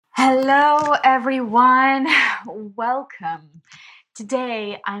Hello, everyone. Welcome.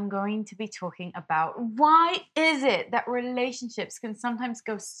 Today, I'm going to be talking about why is it that relationships can sometimes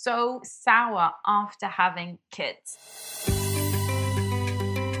go so sour after having kids.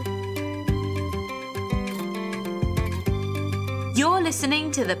 You're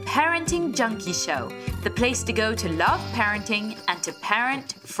listening to the Parenting Junkie Show, the place to go to love parenting and to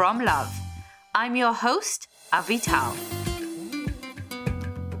parent from love. I'm your host, Avital.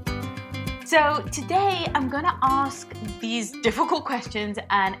 So today I'm going to ask these difficult questions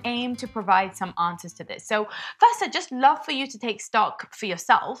and aim to provide some answers to this. So first, I'd just love for you to take stock for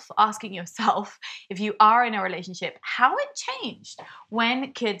yourself, asking yourself, if you are in a relationship, how it changed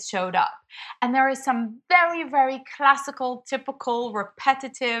when kids showed up. And there is some very, very classical, typical,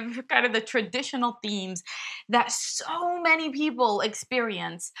 repetitive, kind of the traditional themes that so many people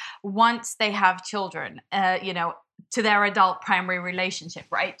experience once they have children, to their adult primary relationship,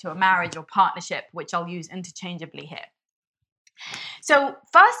 right? To a marriage or partnership, which I'll use interchangeably here. So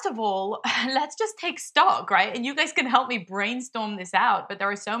first of all, let's just take stock, right? And you guys can help me brainstorm this out, but there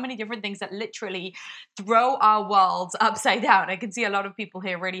are so many different things that literally throw our worlds upside down. I can see a lot of people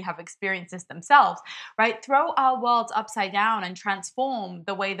here really have experienced this themselves, right? Throw our worlds upside down and transform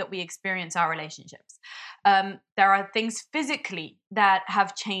the way that we experience our relationships. There are things physically that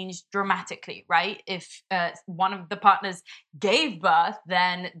have changed dramatically, right? If one of the partners gave birth,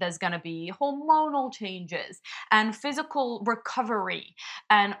 then there's going to be hormonal changes and physical recovery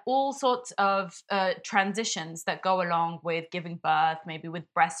and all sorts of transitions that go along with giving birth, maybe with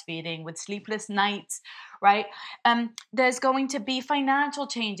breastfeeding, with sleepless nights, right? There's going to be financial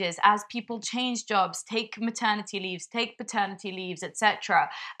changes as people change jobs, take maternity leaves, take paternity leaves, etc.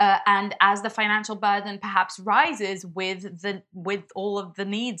 And as the financial burden perhaps rises with all of the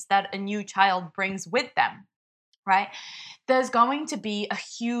needs that a new child brings with them, right? There's going to be a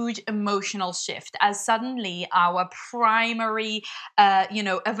huge emotional shift as suddenly our primary,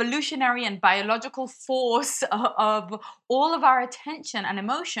 evolutionary and biological force of all of our attention and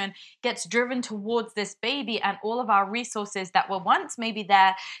emotion gets driven towards this baby, and all of our resources that were once maybe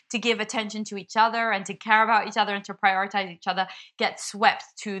there to give attention to each other and to care about each other and to prioritize each other get swept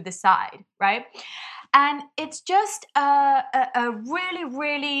to the side, right? And it's just a really,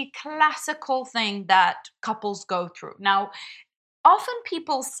 really classical thing that couples go through. Now, often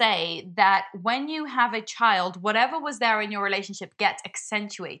people say that when you have a child, whatever was there in your relationship gets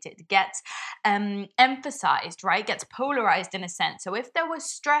accentuated, gets emphasized, right? Gets polarized in a sense. So if there was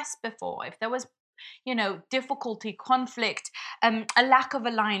stress before, if there was difficulty, conflict, a lack of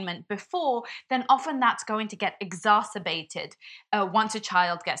alignment before, then often that's going to get exacerbated once a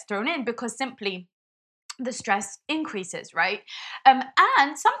child gets thrown in, because simply the stress increases, right?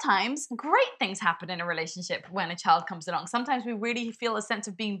 And sometimes great things happen in a relationship when a child comes along. Sometimes we really feel a sense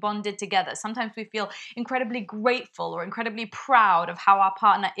of being bonded together. Sometimes we feel incredibly grateful or incredibly proud of how our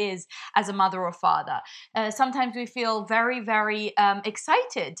partner is as a mother or father. Sometimes we feel very, very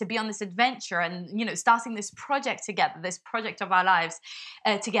excited to be on this adventure and, starting this project together, this project of our lives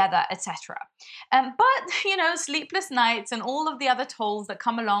together, etc. But, sleepless nights and all of the other tolls that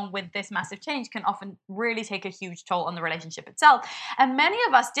come along with this massive change can often really take a huge toll on the relationship itself. And many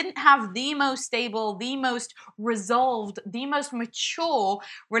of us didn't have the most stable, the most resolved, the most mature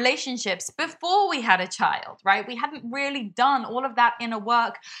relationships before we had a child, right? We hadn't really done all of that inner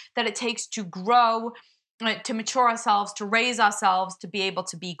work that it takes to grow, to mature ourselves, to raise ourselves, to be able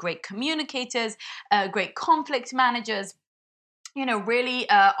to be great communicators, great conflict managers, really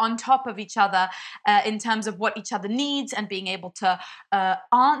on top of each other in terms of what each other needs and being able to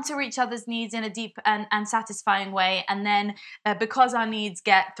answer each other's needs in a deep and satisfying way. And then because our needs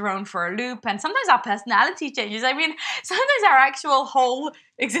get thrown for a loop and sometimes our personality changes, sometimes our actual whole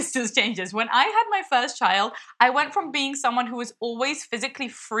existence changes. When I had my first child, I went from being someone who was always physically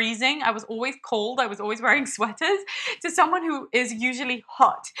freezing, I was always cold, I was always wearing sweaters, to someone who is usually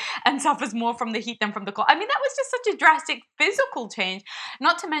hot and suffers more from the heat than from the cold. That was just such a drastic physical change,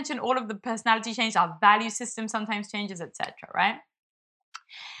 not to mention all of the personality change, our value system sometimes changes, etc., right?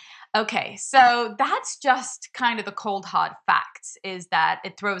 Okay, so that's just kind of the cold hard facts, is that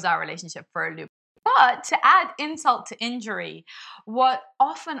it throws our relationship for a loop. But to add insult to injury, what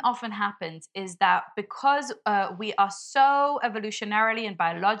often happens is that because we are so evolutionarily and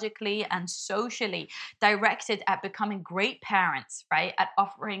biologically and socially directed at becoming great parents, right, at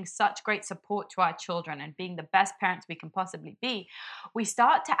offering such great support to our children and being the best parents we can possibly be, we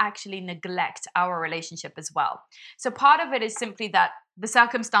start to actually neglect our relationship as well. So part of it is simply that the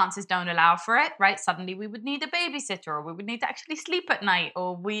circumstances don't allow for it, right? Suddenly we would need a babysitter, or we would need to actually sleep at night,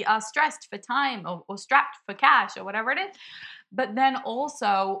 or we are stressed for time, or strapped for cash, or whatever it is. But then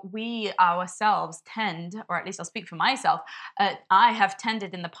also, we ourselves tend, or at least I'll speak for myself, I have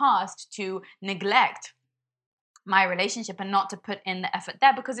tended in the past to neglect my relationship and not to put in the effort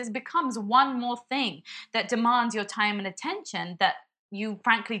there, because it becomes one more thing that demands your time and attention that you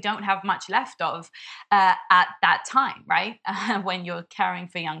frankly don't have much left of at that time, right? When you're caring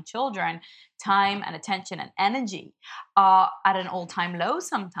for young children, time and attention and energy are at an all-time low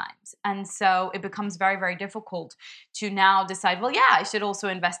sometimes. And so it becomes very, very difficult to now decide, well, yeah, I should also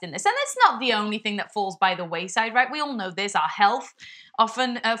invest in this. And it's not the only thing that falls by the wayside, right? We all know this. Our health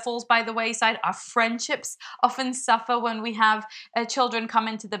often falls by the wayside. Our friendships often suffer when we have children come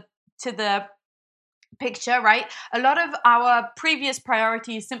into the picture, right? A lot of our previous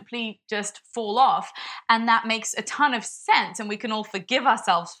priorities simply just fall off, and that makes a ton of sense, and we can all forgive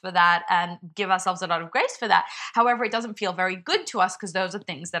ourselves for that and give ourselves a lot of grace for that. However, it doesn't feel very good to us, because those are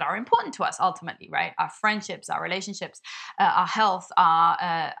things that are important to us ultimately, right? Our friendships, our relationships, our health,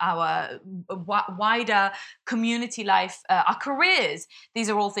 our wider community life, our careers. These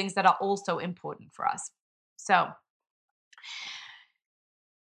are all things that are also important for us. So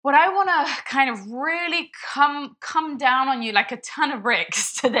what I want to kind of really come down on you like a ton of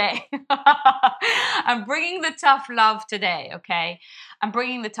bricks today. I'm bringing the tough love today, okay? I'm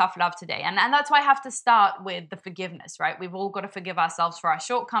bringing the tough love today. And that's why I have to start with the forgiveness, right? We've all got to forgive ourselves for our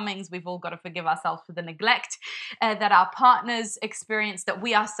shortcomings. We've all got to forgive ourselves for the neglect that our partners experienced, that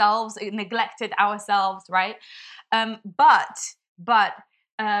we ourselves neglected ourselves, right? But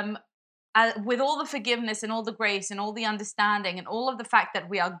with all the forgiveness and all the grace and all the understanding and all of the fact that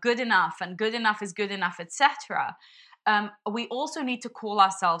we are good enough and good enough is good enough, etc., we also need to call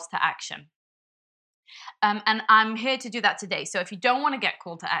ourselves to action. And I'm here to do that today. So if you don't want to get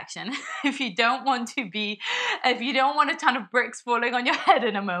called to action, if you don't want a ton of bricks falling on your head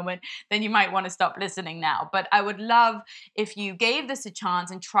in a moment, then you might want to stop listening now. But I would love if you gave this a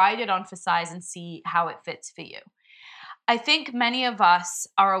chance and tried it on for size and see how it fits for you. I think many of us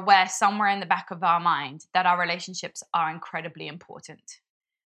are aware somewhere in the back of our mind that our relationships are incredibly important.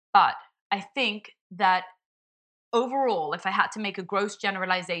 But I think that overall, if I had to make a gross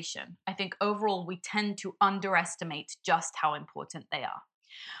generalization, I think overall we tend to underestimate just how important they are.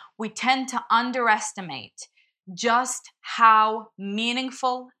 We tend to underestimate just how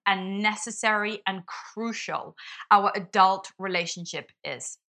meaningful and necessary and crucial our adult relationship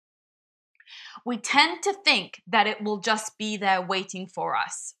is. We tend to think that it will just be there waiting for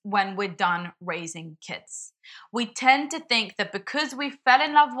us when we're done raising kids. We tend to think that because we fell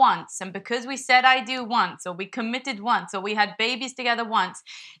in love once, and because we said I do once, or we committed once, or we had babies together once,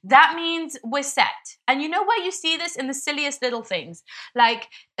 that means we're set. And you know where you see this? In the silliest little things. Like,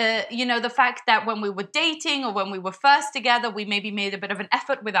 the fact that when we were dating or when we were first together, we maybe made a bit of an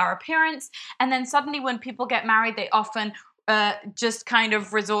effort with our appearance. And then suddenly when people get married, they often just kind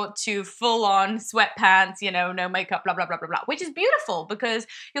of resort to full-on sweatpants, no makeup, blah, blah, blah, blah, blah, which is beautiful because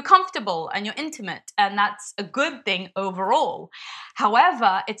you're comfortable and you're intimate, and that's a good thing overall.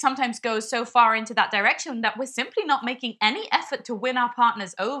 However, it sometimes goes so far into that direction that we're simply not making any effort to win our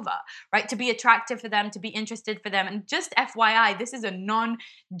partners over, right? To be attractive for them, to be interested for them. And just FYI, this is a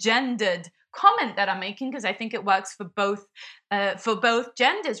non-gendered comment that I'm making because I think it works for both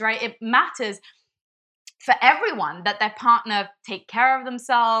genders, right? It matters for everyone that their partner take care of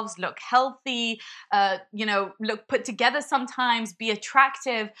themselves, look healthy, look put together sometimes, be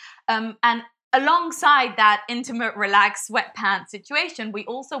attractive. And alongside that intimate, relaxed sweatpants situation, we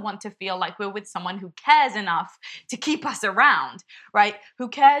also want to feel like we're with someone who cares enough to keep us around, right? Who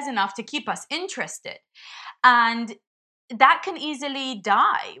cares enough to keep us interested. And that can easily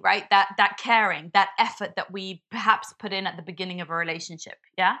die, right? That caring, that effort that we perhaps put in at the beginning of a relationship,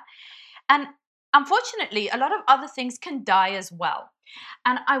 yeah? And unfortunately, a lot of other things can die as well.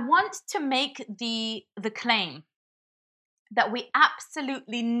 And I want to make the claim that we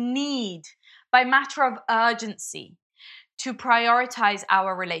absolutely need, by matter of urgency, to prioritize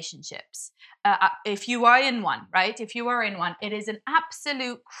our relationships. If you are in one, right? If you are in one, it is an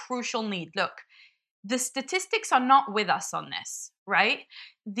absolute crucial need. Look, the statistics are not with us on this, right?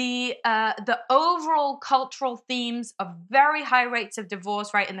 The overall cultural themes of very high rates of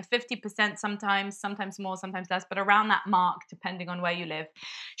divorce, right, in the 50% sometimes more, sometimes less, but around that mark, depending on where you live,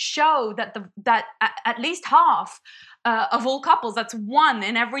 show that at least half of all couples, that's 1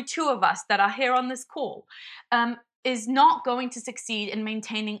 in every 2 of us that are here on this call, is not going to succeed in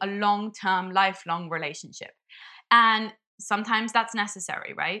maintaining a long-term, lifelong relationship. And Sometimes that's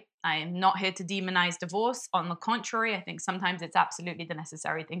necessary, right? I am not here to demonize divorce. On the contrary, I think sometimes it's absolutely the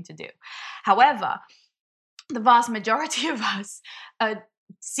necessary thing to do. However, the vast majority of us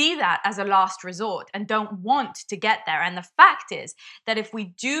see that as a last resort and don't want to get there. And the fact is that if we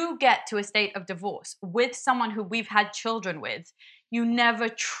do get to a state of divorce with someone who we've had children with, you never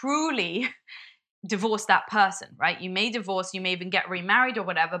truly divorce that person, right? You may divorce, you may even get remarried or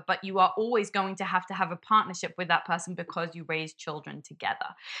whatever, but you are always going to have a partnership with that person because you raised children together.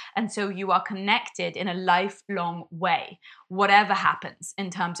 And so you are connected in a lifelong way, whatever happens in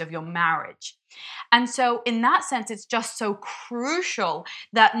terms of your marriage. And so, in that sense, it's just so crucial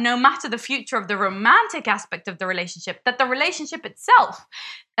that no matter the future of the romantic aspect of the relationship, that the relationship itself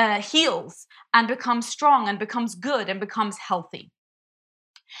heals and becomes strong and becomes good and becomes healthy.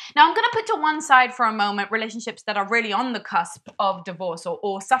 Now, I'm going to put to one side for a moment relationships that are really on the cusp of divorce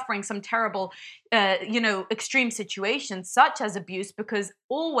or suffering some terrible, extreme situations such as abuse, because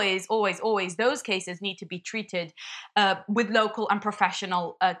always, always, always those cases need to be treated with local and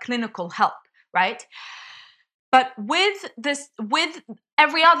professional clinical help, right? But with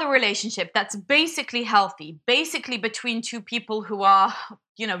every other relationship that's basically healthy, basically between two people who are,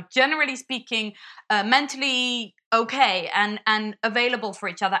 generally speaking, mentally okay and available for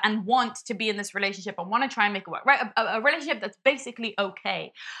each other and want to be in this relationship and want to try and make it work, right? A relationship that's basically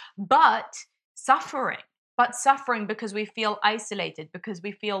okay, but suffering. But suffering because we feel isolated, because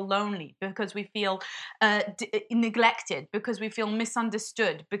we feel lonely, because we feel neglected, because we feel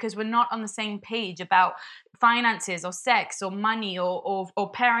misunderstood, because we're not on the same page about finances or sex or money or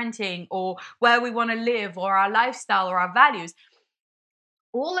parenting or where we want to live or our lifestyle or our values.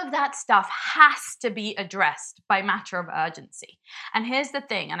 All of that stuff has to be addressed by matter of urgency. And here's the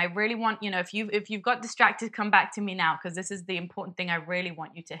thing, and I really want, if you've got distracted, come back to me now, because this is the important thing I really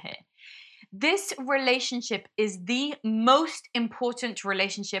want you to hear. This relationship is the most important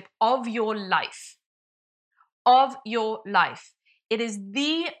relationship of your life. Of your life. It is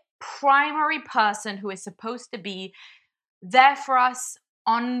the primary person who is supposed to be there for us,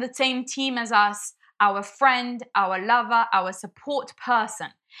 on the same team as us, our friend, our lover, our support person.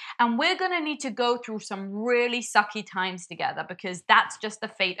 And we're going to need to go through some really sucky times together, because that's just the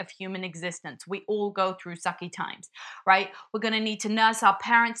fate of human existence. We all go through sucky times, right? We're going to need to nurse our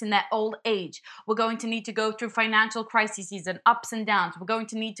parents in their old age. We're going to need to go through financial crises and ups and downs. We're going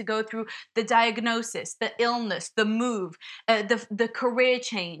to need to go through the diagnosis, the illness, the move, the career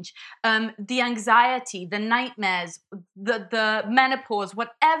change, the anxiety, the nightmares, the menopause,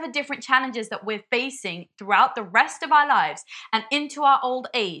 whatever different challenges that we're facing throughout the rest of our lives and into our old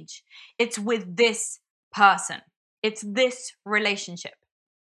age. It's with this person. It's this relationship.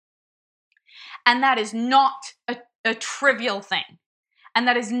 And that is not a trivial thing. And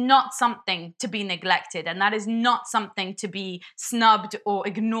that is not something to be neglected. And that is not something to be snubbed or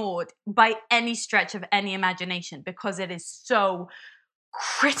ignored by any stretch of any imagination, because it is so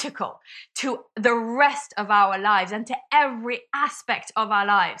critical to the rest of our lives and to every aspect of our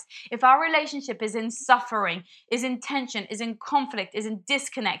lives. If our relationship is in suffering, is in tension, is in conflict, is in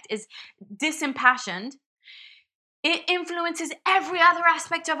disconnect, is disimpassioned, it influences every other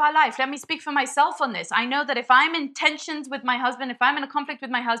aspect of our life. Let me speak for myself on this. I know that if I'm in tensions with my husband, if I'm in a conflict with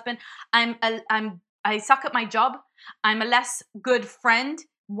my husband, I suck at my job. I'm a less good friend,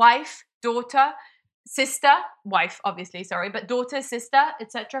 wife, daughter, sister, wife, obviously, sorry, but daughter, sister,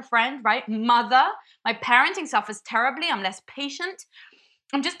 etc., friend, right? Mother. My parenting suffers terribly. I'm less patient.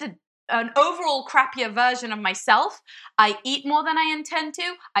 I'm just an overall crappier version of myself. I eat more than I intend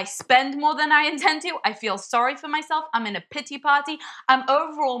to. I spend more than I intend to. I feel sorry for myself. I'm in a pity party. I'm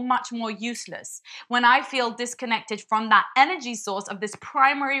overall much more useless when I feel disconnected from that energy source of this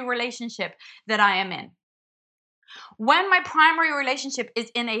primary relationship that I am in. When my primary relationship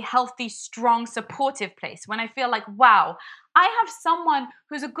is in a healthy, strong, supportive place, when I feel like, wow, I have someone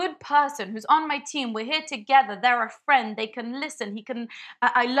who's a good person, who's on my team, we're here together, they're a friend, they can listen,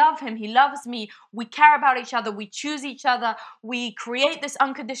 I love him, he loves me, we care about each other, we choose each other, we create this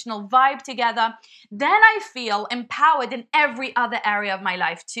unconditional vibe together, then I feel empowered in every other area of my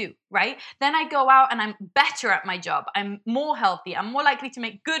life too, right? Then I go out and I'm better at my job, I'm more healthy, I'm more likely to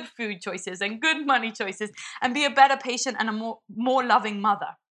make good food choices and good money choices and be a better patient and a more loving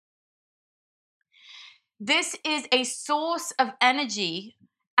mother. This is a source of energy,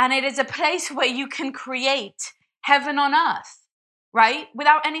 and it is a place where you can create heaven on earth. right?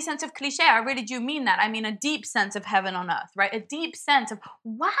 Without any sense of cliche, I really do mean that. I mean a deep sense of heaven on earth, right? A deep sense of,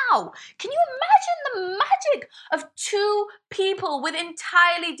 wow, can you imagine the magic of two people with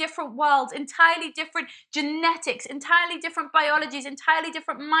entirely different worlds, entirely different genetics, entirely different biologies, entirely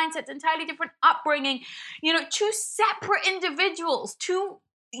different mindsets, entirely different upbringing, two separate individuals, two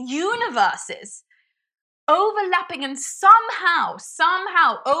universes overlapping and somehow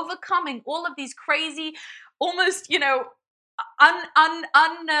overcoming all of these crazy, almost,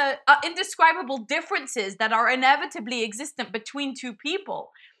 indescribable differences that are inevitably existent between two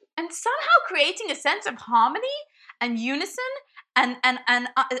people, and somehow creating a sense of harmony and unison and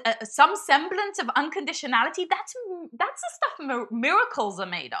some semblance of unconditionality. That's the stuff miracles are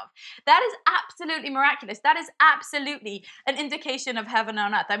made of. That is absolutely miraculous. That is absolutely an indication of heaven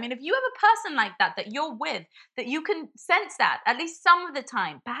on earth. I mean, if you have a person like that you're with, that you can sense that at least some of the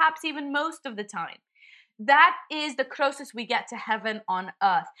time, perhaps even most of the time, that is the closest we get to heaven on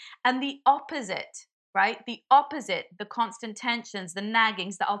earth. And the opposite, right? The opposite, the constant tensions, the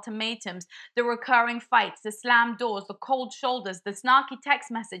naggings, the ultimatums, the recurring fights, the slammed doors, the cold shoulders, the snarky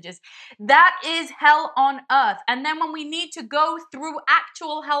text messages, that is hell on earth. And then when we need to go through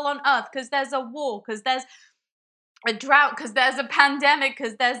actual hell on earth, because there's a war, because there's a drought, because there's a pandemic,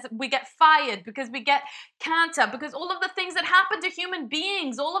 because we get fired, because we get cancer, because all of the things that happen to human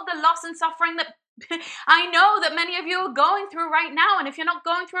beings, all of the loss and suffering that I know that many of you are going through right now. And if you're not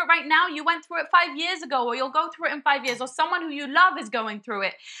going through it right now, you went through it 5 years ago, or you'll go through it in 5 years, or someone who you love is going through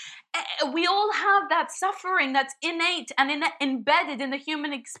it. We all have that suffering that's innate and embedded in the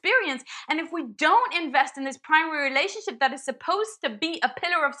human experience. And if we don't invest in this primary relationship that is supposed to be a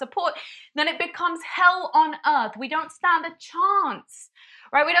pillar of support, then it becomes hell on earth. We don't stand a chance.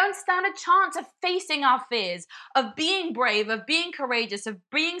 Right? We don't stand a chance of facing our fears, of being brave, of being courageous, of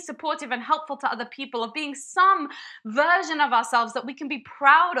being supportive and helpful to other people, of being some version of ourselves that we can be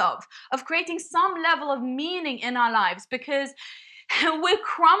proud of creating some level of meaning in our lives, because we're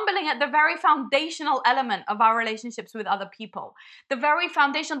crumbling at the very foundational element of our relationships with other people. The very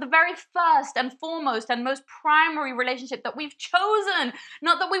foundation, the very first and foremost and most primary relationship that we've chosen,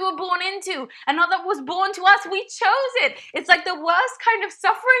 not that we were born into and not that was born to us, we chose it. It's like the worst kind of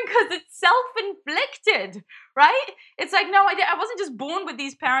suffering because it's self-inflicted, right? It's like, no, I wasn't just born with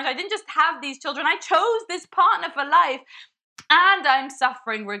these parents. I didn't just have these children. I chose this partner for life. And I'm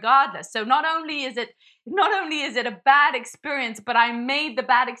suffering regardless. So not only is it a bad experience, but I made the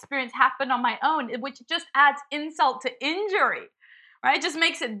bad experience happen on my own, which just adds insult to injury, right? It just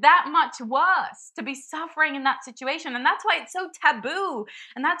makes it that much worse to be suffering in that situation. And that's why it's so taboo.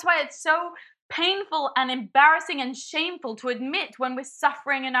 And that's why it's so painful and embarrassing and shameful to admit when we're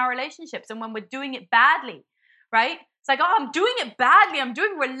suffering in our relationships and when we're doing it badly, right? It's like, oh, I'm doing it badly. I'm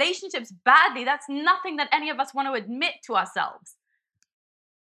doing relationships badly. That's nothing that any of us want to admit to ourselves.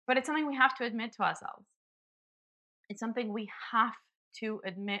 But it's something we have to admit to ourselves. It's something we have to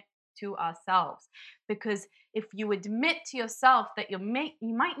admit to ourselves. Because if you admit to yourself that you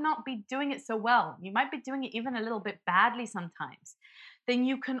might not be doing it so well, you might be doing it even a little bit badly sometimes, then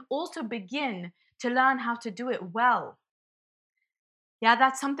you can also begin to learn how to do it well. Yeah,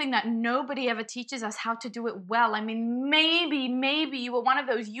 that's something that nobody ever teaches us, how to do it well. I mean, maybe you were one of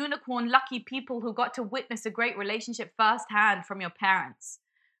those unicorn lucky people who got to witness a great relationship firsthand from your parents,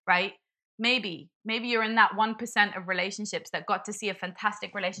 right? Maybe you're in that 1% of relationships that got to see a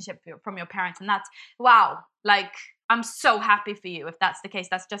fantastic relationship from your parents. And that's, wow, like, I'm so happy for you if that's the case.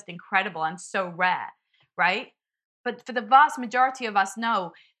 That's just incredible and so rare, right? But for the vast majority of us,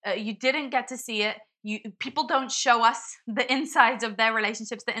 no, you didn't get to see it. People don't show us the insides of their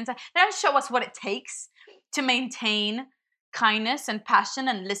relationships. They don't show us what it takes to maintain kindness and passion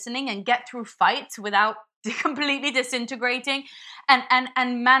and listening and get through fights without completely disintegrating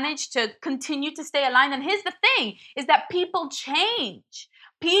and manage to continue to stay aligned. And here's the thing, is that people change.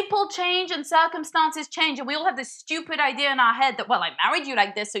 People change and circumstances change. And we all have this stupid idea in our head that, well, I married you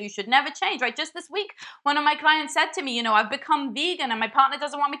like this, so you should never change, right? Just this week, one of my clients said to me, I've become vegan and my partner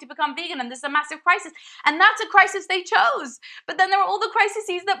doesn't want me to become vegan and this is a massive crisis. And that's a crisis they chose. But then there are all the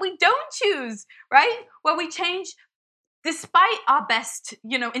crises that we don't choose, right? Where we change despite our best,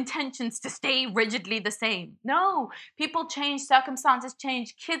 intentions to stay rigidly the same. No, people change, circumstances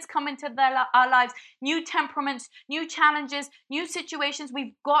change, kids come into our lives, new temperaments, new challenges, new situations.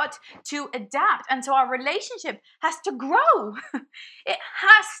 We've got to adapt. And so our relationship has to grow. It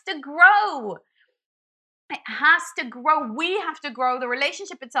has to grow. It has to grow. We have to grow. The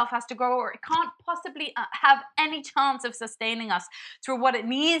relationship itself has to grow, or it can't possibly have any chance of sustaining us through what it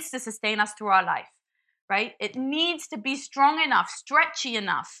needs to sustain us through our life. Right? It needs to be strong enough, stretchy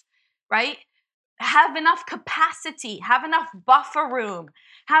enough, right? have enough capacity, have enough buffer room,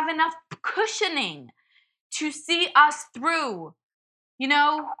 have enough cushioning to see us through,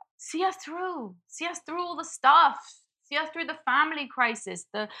 see us through all the stuff, see us through the family crisis,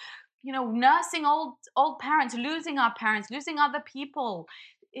 the, nursing old parents, losing our parents, losing other people.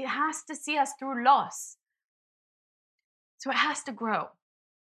 It has to see us through loss. So it has to grow.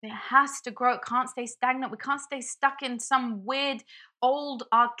 It has to grow. It can't stay stagnant. We can't stay stuck in some weird, old,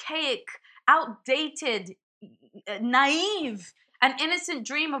 archaic, outdated, naive, and innocent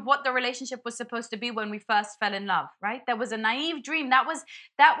dream of what the relationship was supposed to be when we first fell in love. Right? There was a naive dream. That was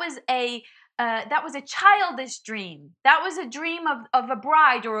a childish dream. That was a dream of a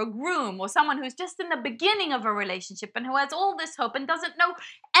bride or a groom or someone who's just in the beginning of a relationship and who has all this hope and doesn't know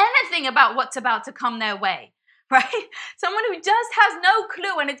anything about what's about to come their way. Right? Someone who just has no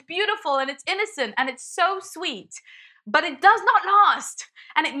clue, and it's beautiful and it's innocent and it's so sweet, but it does not last.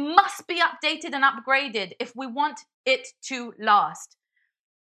 And it must be updated and upgraded if we want it to last.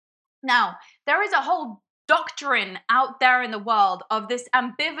 Now, there is a whole doctrine out there in the world of this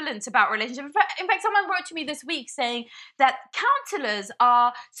ambivalence about relationships. In fact, someone wrote to me this week saying that counselors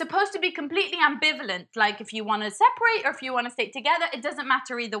are supposed to be completely ambivalent. Like if you want to separate or if you want to stay together, it doesn't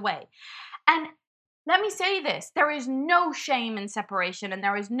matter either way. And let me say this, there is no shame in separation and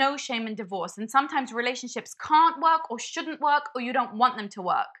there is no shame in divorce. And sometimes relationships can't work or shouldn't work or you don't want them to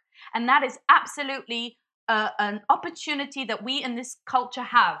work. And that is absolutely an opportunity that we in this culture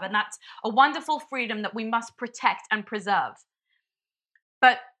have. And that's a wonderful freedom that we must protect and preserve.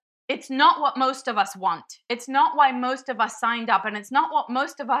 But it's not what most of us want. It's not why most of us signed up. And it's not what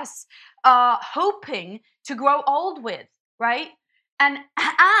most of us are hoping to grow old with, right?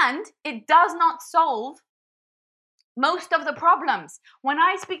 And it does not solve most of the problems. When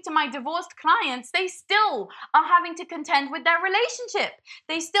I speak to my divorced clients, they still are having to contend with their relationship.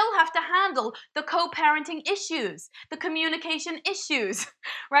 They still have to handle the co-parenting issues, the communication issues,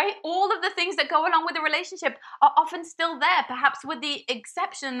 right? All of the things that go along with a relationship are often still there, perhaps with the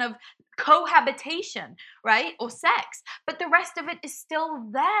exception of cohabitation, right? Or sex. But the rest of it is still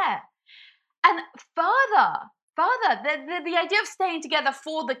there. And further, the idea of staying together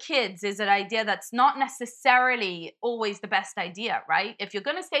for the kids is an idea that's not necessarily always the best idea, right? If you're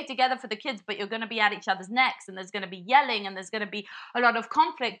going to stay together for the kids, but you're going to be at each other's necks and there's going to be yelling and there's going to be a lot of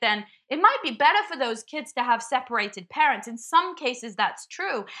conflict, then it might be better for those kids to have separated parents. In some cases, that's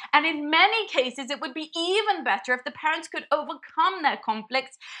true. And in many cases, it would be even better if the parents could overcome their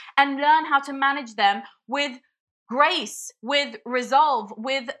conflicts and learn how to manage them with grace, with resolve,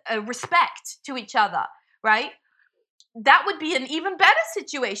 with respect to each other, right? That would be an even better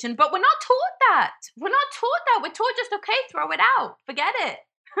situation, but we're not taught that. We're not taught that. We're taught just, okay, throw it out, forget it,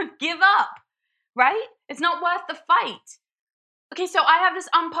 give up, right? It's not worth the fight. Okay, so I have this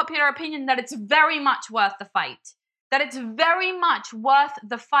unpopular opinion that it's very much worth the fight. That it's very much worth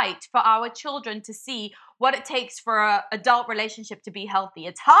the fight for our children to see what it takes for an adult relationship to be healthy.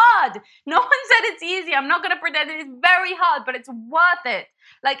 It's hard. No one said it's easy. I'm not going to pretend it's very hard, but it's worth it.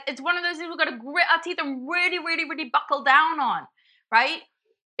 Like, it's one of those things we've got to grit our teeth and really, really, really buckle down on, right?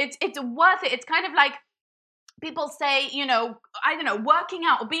 It's worth it. It's kind of like people say, I don't know, working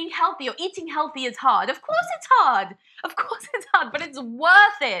out or being healthy or eating healthy is hard. Of course it's hard. Of course it's hard, but it's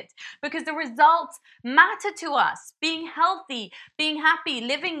worth it because the results matter to us. Being healthy, being happy,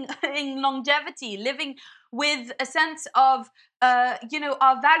 living in longevity, living with a sense of,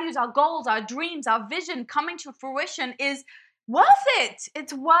 our values, our goals, our dreams, our vision coming to fruition is worth it.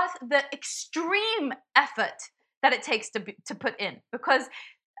 It's worth the extreme effort that it takes to put in because,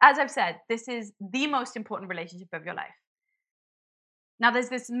 as I've said, this is the most important relationship of your life. Now, there's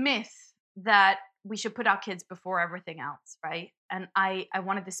this myth that we should put our kids before everything else, right? And I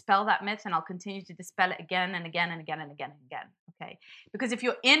want to dispel that myth, and I'll continue to dispel it again and again and again and again and again, okay? Because if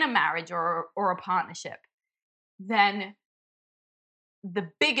you're in a marriage or a partnership, then the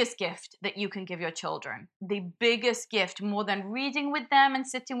biggest gift that you can give your children, the biggest gift, more than reading with them and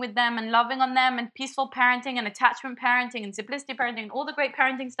sitting with them and loving on them and peaceful parenting and attachment parenting and simplicity parenting and all the great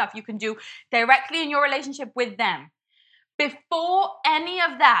parenting stuff you can do directly in your relationship with them. Before any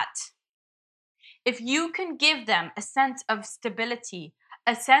of that, if you can give them a sense of stability,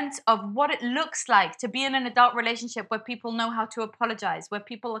 a sense of what it looks like to be in an adult relationship where people know how to apologize, where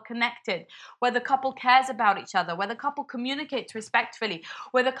people are connected, where the couple cares about each other, where the couple communicates respectfully,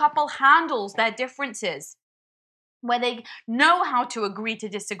 where the couple handles their differences, where they know how to agree to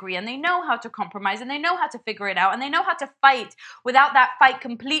disagree and they know how to compromise and they know how to figure it out and they know how to fight without that fight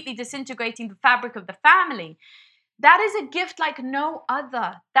completely disintegrating the fabric of the family. That is a gift like no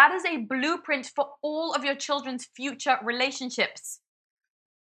other. That is a blueprint for all of your children's future relationships.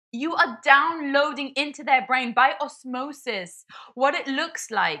 You are downloading into their brain by osmosis what it looks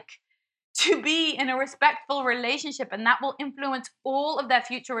like to be in a respectful relationship, and that will influence all of their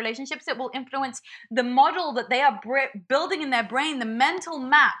future relationships. It will influence the model that they are building in their brain, the mental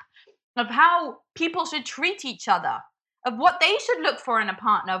map of how people should treat each other, of what they should look for in a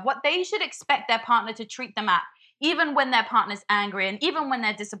partner, of what they should expect their partner to treat them at, even when their partner's angry, and even when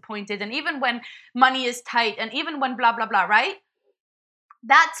they're disappointed, and even when money is tight, and even when blah, blah, blah, right?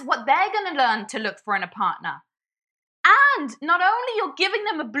 That's what they're going to learn to look for in a partner. And not only you're giving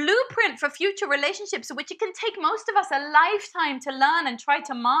them a blueprint for future relationships, which it can take most of us a lifetime to learn and try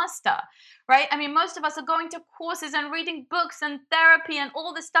to master, right? I mean, most of us are going to courses and reading books and therapy and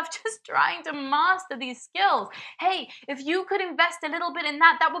all this stuff, just trying to master these skills. Hey, if you could invest a little bit in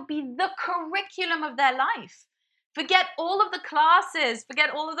that, that would be the curriculum of their life. Forget all of the classes, forget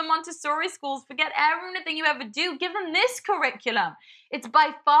all of the Montessori schools, forget everything you ever do. Give them this curriculum. It's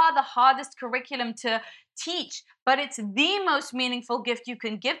by far the hardest curriculum to teach, but it's the most meaningful gift you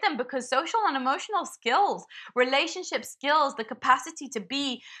can give them, because social and emotional skills, relationship skills, the capacity to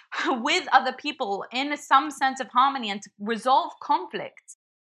be with other people in some sense of harmony and to resolve conflict,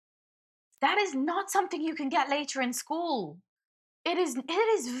 that is not something you can get later in school. It is very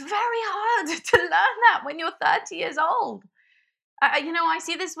hard to learn that when you're 30 years old. I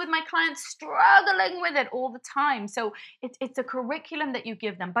see this with my clients struggling with it all the time. So it's a curriculum that you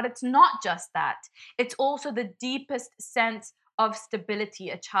give them, but it's not just that. It's also the deepest sense of stability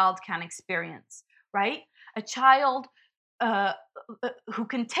a child can experience, right? A child who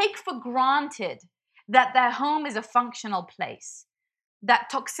can take for granted that their home is a functional place, that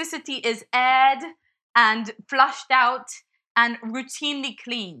toxicity is aired and flushed out and routinely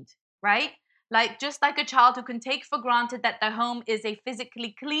cleaned, right? Like just like a child who can take for granted that their home is a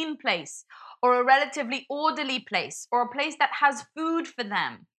physically clean place or a relatively orderly place or a place that has food for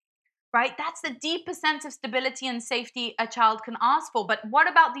them, right? That's the deepest sense of stability and safety a child can ask for. But what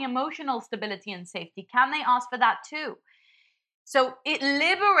about the emotional stability and safety? Can they ask for that too? So it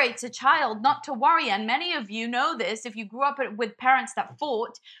liberates a child not to worry. And many of you know this. If you grew up with parents that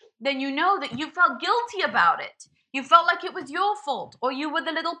fought, then you know that you felt guilty about it. You felt like it was your fault, or you were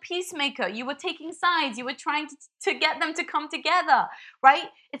the little peacemaker. You were taking sides. You were trying to get them to come together, right?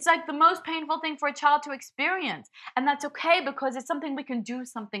 It's like the most painful thing for a child to experience. And that's okay, because it's something we can do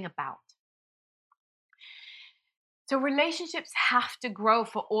something about. So relationships have to grow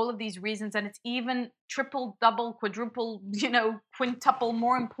for all of these reasons, and it's even triple, double, quadruple, quintuple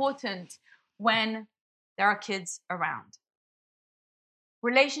more important when there are kids around.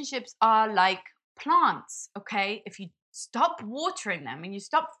 Relationships are like plants, okay? If you stop watering them and you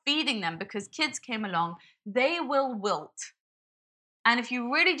stop feeding them because kids came along, they will wilt. And if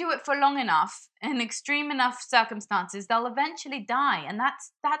you really do it for long enough, in extreme enough circumstances, they'll eventually die, and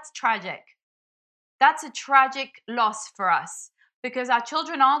that's tragic. That's a tragic loss for us, because our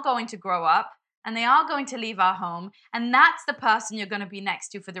children are going to grow up and they are going to leave our home. And that's the person you're going to be next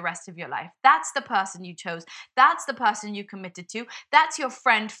to for the rest of your life. That's the person you chose. That's the person you committed to. That's your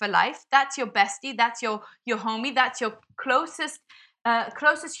friend for life. That's your bestie. That's your homie. That's your closest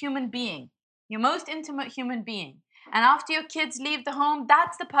human being, your most intimate human being. And after your kids leave the home,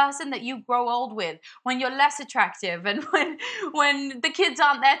 that's the person that you grow old with when you're less attractive and when the kids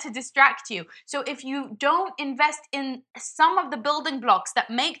aren't there to distract you. So if you don't invest in some of the building blocks that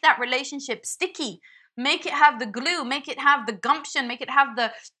make that relationship sticky, make it have the glue, make it have the gumption, make it have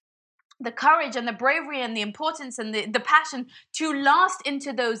the courage and the bravery and the importance and the passion to last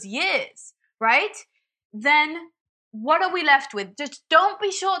into those years, right? Then what are we left with? Just don't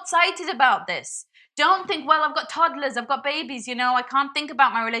be short-sighted about this. Don't think, well, I've got toddlers, I've got babies, I can't think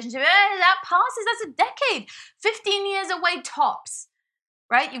about my relationship. That passes, that's a decade. 15 years away tops,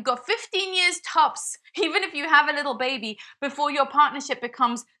 right? You've got 15 years tops, even if you have a little baby, before your partnership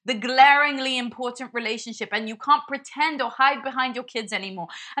becomes the glaringly important relationship, and you can't pretend or hide behind your kids anymore.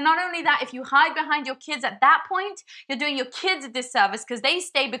 And not only that, if you hide behind your kids at that point, you're doing your kids a disservice, because they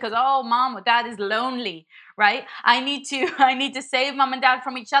stay because, oh, mom or dad is lonely, right? I need to save mom and dad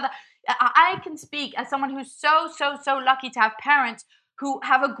from each other. I can speak as someone who's so lucky to have parents who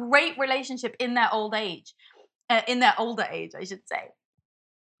have a great relationship in their older age, I should say.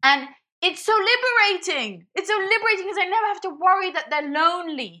 And it's so liberating. It's so liberating because I never have to worry that they're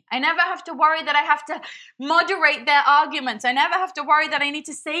lonely. I never have to worry that I have to moderate their arguments. I never have to worry that I need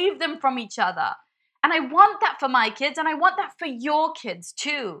to save them from each other. And I want that for my kids, and I want that for your kids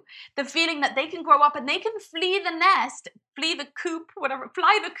too. The feeling that they can grow up and they can flee the nest, flee the coop, whatever,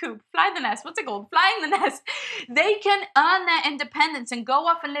 fly the coop, fly the nest, what's it called? Flying the nest. They can earn their independence and go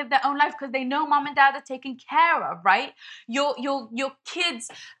off and live their own life because they know mom and dad are taken care of, right? Your kids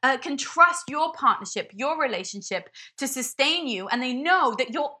can trust your partnership, your relationship to sustain you, and they know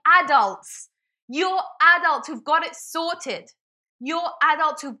that you're adults. You're adults who've got it sorted. You're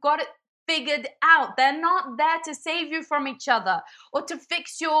adults who've got it figured out. They're not there to save you from each other or to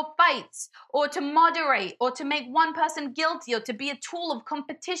fix your fights or to moderate or to make one person guilty or to be a tool of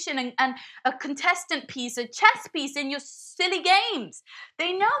competition and a contestant piece, a chess piece in your silly games.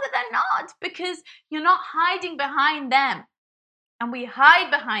 They know that they're not, because you're not hiding behind them. And we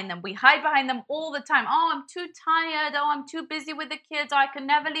hide behind them. We hide behind them all the time. Oh, I'm too tired. Oh, I'm too busy with the kids. Oh, I can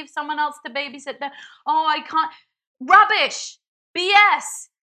never leave someone else to babysit them. Oh, I can't. Rubbish. BS.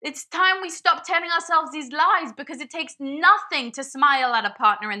 It's time we stop telling ourselves these lies, because it takes nothing to smile at a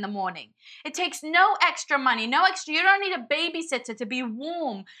partner in the morning. It takes no extra money, no extra. You don't need a babysitter to be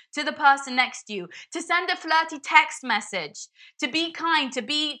warm to the person next to you, to send a flirty text message, to be kind, to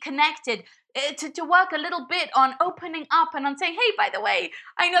be connected. To work a little bit on opening up and on saying, hey, by the way,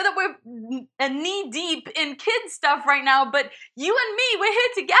 I know that we're knee deep in kids stuff right now, but you and me, we're here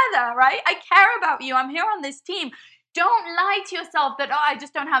together, right? I care about you. I'm here on this team. Don't lie to yourself that, oh, I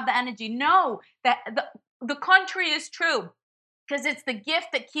just don't have the energy. No, that the contrary is true. Because it's the gift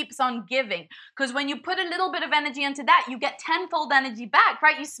that keeps on giving. Because when you put a little bit of energy into that, you get tenfold energy back,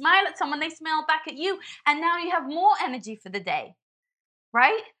 right? You smile at someone, they smile back at you, and now you have more energy for the day,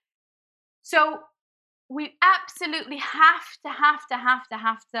 right? So we absolutely have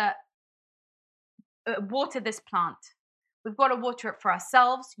to water this plant. We've got to water it for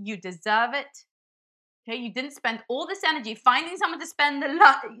ourselves. You deserve it. Okay, you didn't spend all this energy finding someone to spend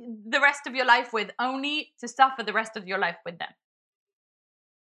the rest of your life with, only to suffer the rest of your life with them.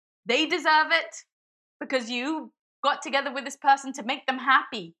 They deserve it because you got together with this person to make them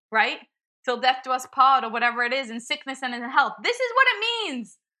happy, right? Till death do us part, or whatever it is, in sickness and in health. This is what it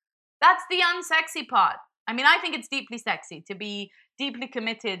means. That's the unsexy part. I mean, I think it's deeply sexy to be deeply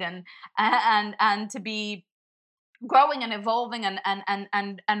committed and to be growing and evolving and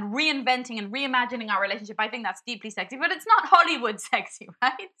reinventing and reimagining our relationship. I think that's deeply sexy, but it's not Hollywood sexy,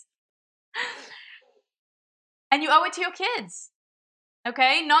 right? And you owe it to your kids.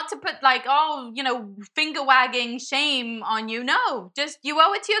 Okay, not to put like, oh, finger wagging shame on you. No, just you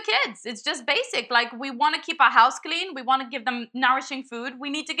owe it to your kids. It's just basic. Like, we want to keep our house clean. We want to give them nourishing food.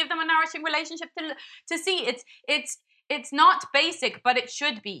 We need to give them a nourishing relationship to see. It's not basic, but it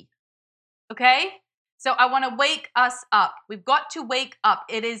should be. Okay? So I want to wake us up. We've got to wake up.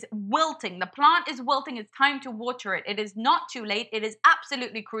 It is wilting. The plant is wilting. It's time to water it. It is not too late. It is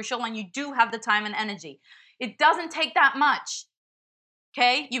absolutely crucial, and you do have the time and energy. It doesn't take that much.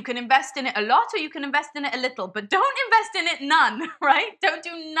 Okay, you can invest in it a lot or you can invest in it a little, but don't invest in it none, right? Don't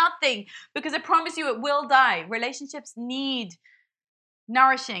do nothing, because I promise you it will die. Relationships need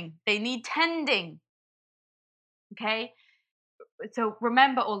nourishing. They need tending. Okay? So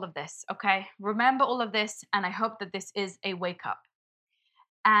remember all of this, okay? Remember all of this, and I hope that this is a wake up.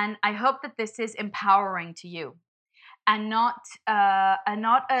 And I hope that this is empowering to you. And not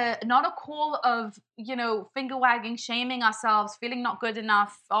a call of, finger wagging, shaming ourselves, feeling not good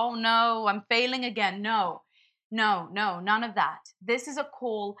enough. Oh no, I'm failing again. No, none of that. This is a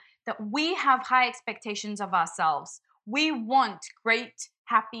call that we have high expectations of ourselves. We want great,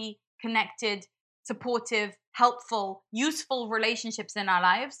 happy, connected, supportive, helpful, useful relationships in our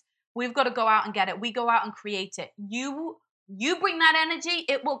lives. We've got to go out and get it. We go out and create it. You bring that energy,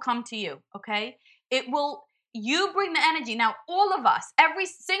 it will come to you, okay? It will. You bring the energy. Now, all of us, every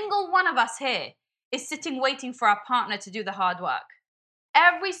single one of us here is sitting waiting for our partner to do the hard work.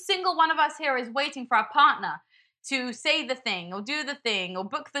 Every single one of us here is waiting for our partner to say the thing or do the thing or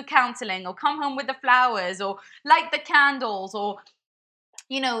book the counseling or come home with the flowers or light the candles or,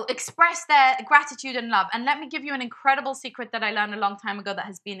 express their gratitude and love. And let me give you an incredible secret that I learned a long time ago that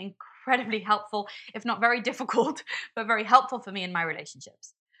has been incredibly helpful, if not very difficult, but very helpful for me in my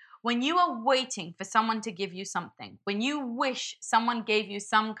relationships. When you are waiting for someone to give you something, when you wish someone gave you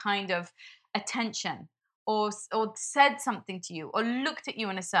some kind of attention or said something to you or looked at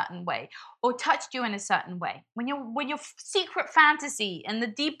you in a certain way or touched you in a certain way, when your secret fantasy in the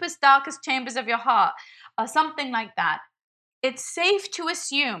deepest, darkest chambers of your heart or something like that, it's safe to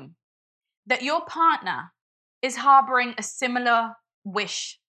assume that your partner is harboring a similar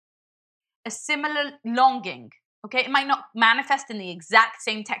wish, a similar longing. Okay, it might not manifest in the exact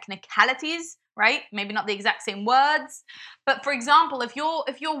same technicalities, right? Maybe not the exact same words. But for example, if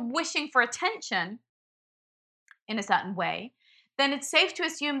you're wishing for attention, in a certain way, then it's safe to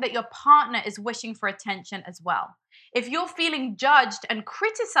assume that your partner is wishing for attention as well. If you're feeling judged and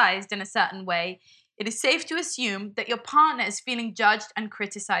criticized in a certain way, it is safe to assume that your partner is feeling judged and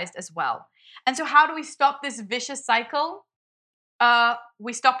criticized as well. And so, how do we stop this vicious cycle?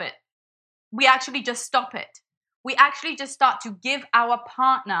 We stop it. We actually just stop it. We actually just start to give our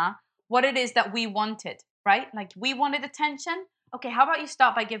partner what it is that we wanted, right? Like we wanted attention. Okay, how about you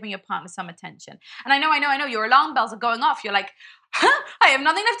start by giving your partner some attention? And I know, your alarm bells are going off. You're like, huh, I have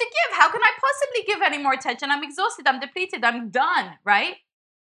nothing left to give. How can I possibly give any more attention? I'm exhausted, I'm depleted, I'm done, right?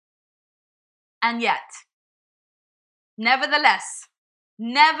 And yet, nevertheless,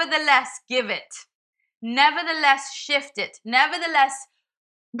 give it. Nevertheless, shift it. Nevertheless,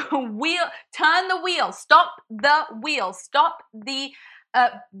 turn the wheel, stop the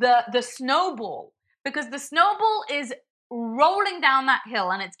snowball, because the snowball is rolling down that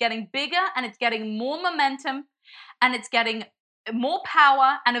hill and it's getting bigger and it's getting more momentum and it's getting more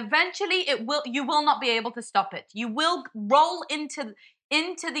power, and eventually you will not be able to stop it. You will roll into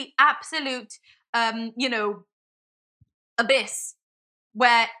the absolute abyss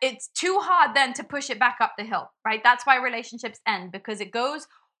where it's too hard then to push it back up the hill, right? That's why relationships end, because it goes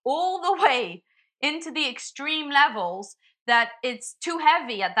all the way into the extreme levels that it's too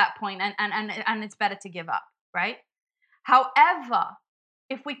heavy at that point, and it's better to give up, right? However,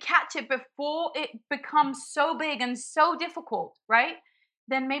 if we catch it before it becomes so big and so difficult, right?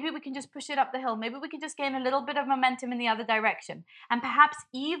 Then maybe we can just push it up the hill. Maybe we can just gain a little bit of momentum in the other direction. And perhaps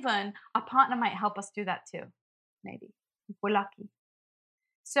even a partner might help us do that too, maybe, if we're lucky.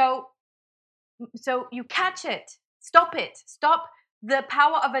 So you catch it, stop it, stop. The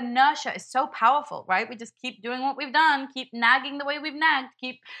power of inertia is so powerful, right? We just keep doing what we've done, keep nagging the way we've nagged,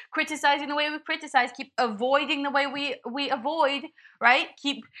 keep criticizing the way we've criticized, keep avoiding the way we avoid, right?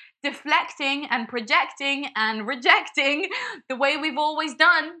 Keep deflecting and projecting and rejecting the way we've always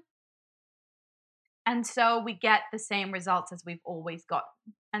done. And so we get the same results as we've always got.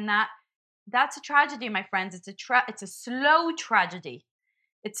 And that's a tragedy, my friends. It's a slow tragedy.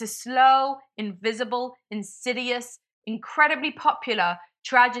 It's a slow, invisible, insidious, incredibly popular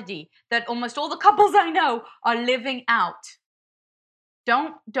tragedy that almost all the couples I know are living out.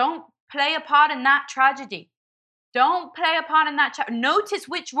 Don't play a part in that tragedy. Don't play a part in that Notice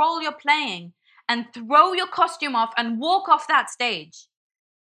which role you're playing and throw your costume off and walk off that stage.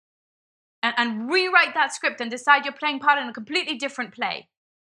 And rewrite that script and decide you're playing part in a completely different play.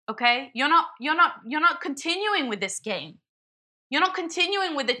 Okay? You're not continuing with this game. You're not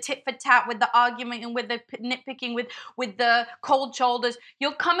continuing with the tit for tat, with the argument and with the nitpicking, with the cold shoulders.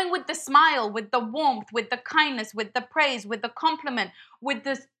 You're coming with the smile, with the warmth, with the kindness, with the praise, with the compliment, with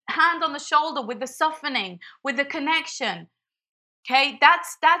the hand on the shoulder, with the softening, with the connection. Okay,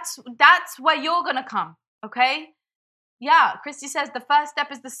 that's where you're gonna come. Okay, yeah. Christy says the first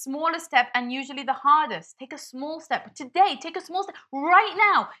step is the smallest step and usually the hardest. Take a small step today. Take a small step right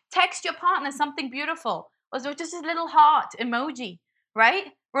now. Text your partner something beautiful. Or just a little heart emoji,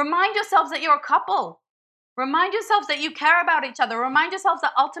 right? Remind yourselves that you're a couple. Remind yourselves that you care about each other. Remind yourselves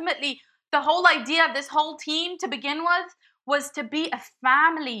that ultimately the whole idea of this whole team to begin with was to be a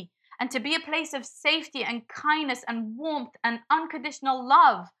family and to be a place of safety and kindness and warmth and unconditional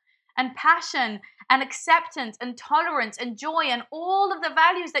love and passion and acceptance and tolerance and joy and all of the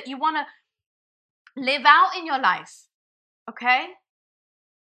values that you want to live out in your life. Okay?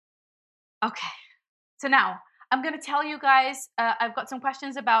 Okay. So now, I'm going to tell you guys, I've got some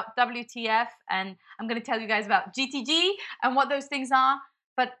questions about WTF, and I'm going to tell you guys about GTG and what those things are.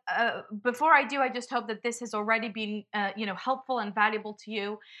 But before I do, I just hope that this has already been, helpful and valuable to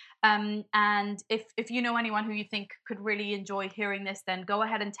you. And if you know anyone who you think could really enjoy hearing this, then go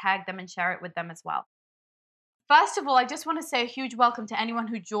ahead and tag them and share it with them as well. First of all, I just want to say a huge welcome to anyone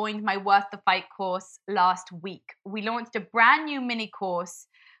who joined my Worth the Fight course last week. We launched a brand new mini course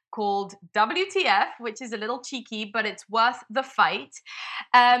called WTF, which is a little cheeky, but it's worth the fight.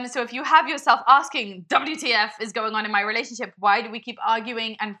 So if you have yourself asking, WTF is going on in my relationship, why do we keep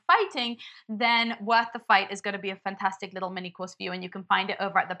arguing and fighting, then Worth the Fight is going to be a fantastic little mini course for you, and you can find it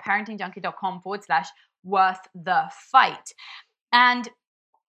over at theparentingjunkie.com/worth the fight. And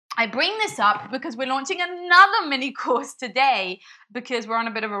I bring this up because we're launching another mini course today, because we're on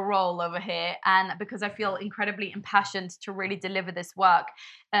a bit of a roll over here, and because I feel incredibly impassioned to really deliver this work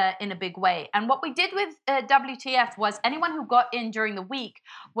in a big way. And what we did with WTF was anyone who got in during the week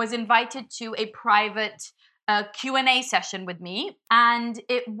was invited to a private Q&A session with me, and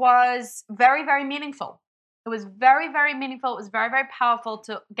it was very, very meaningful. It was very, very meaningful. It was very, very powerful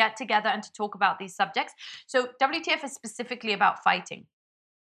to get together and to talk about these subjects. So WTF is specifically about fighting.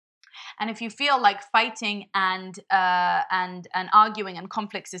 And if you feel like fighting and arguing and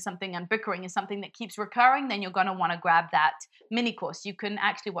conflicts is something, and bickering is something that keeps recurring, then you're going to want to grab that mini course. You can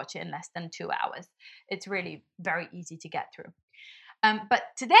actually watch it in less than 2 hours. It's really very easy to get through. But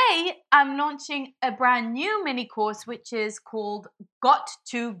today I'm launching a brand new mini course, which is called Got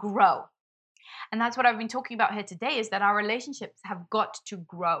to Grow. And that's what I've been talking about here today, is that our relationships have got to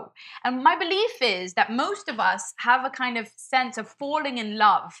grow. And my belief is that most of us have a kind of sense of falling in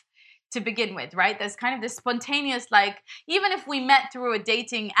love to begin with, right? There's kind of this spontaneous, like, even if we met through a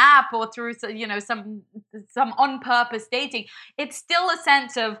dating app or through, some on-purpose dating, it's still a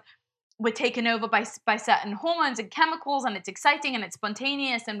sense of we're taken over by certain hormones and chemicals, and it's exciting and it's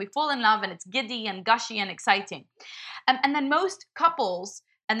spontaneous, and we fall in love and it's giddy and gushy and exciting. And then most couples,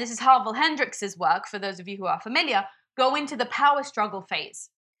 and this is Harville Hendrix's work, for those of you who are familiar, go into the power struggle phase.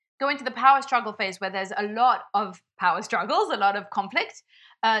 Go into the power struggle phase where there's a lot of power struggles, a lot of conflict.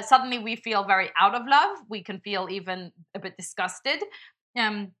 Suddenly we feel very out of love. We can feel even a bit disgusted.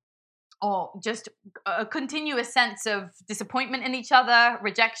 Or just a continuous sense of disappointment in each other,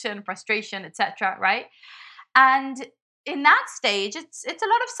 rejection, frustration, etc., right? And in that stage, it's a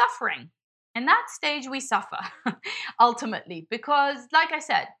lot of suffering. In that stage, we suffer ultimately, because, like I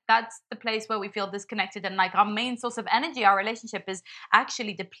said, that's the place where we feel disconnected, and like our main source of energy, our relationship, is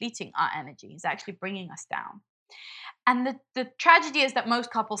actually depleting our energy, is actually bringing us down. And the tragedy is that most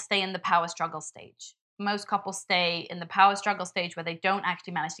couples stay in the power struggle stage. Most couples stay in the power struggle stage where they don't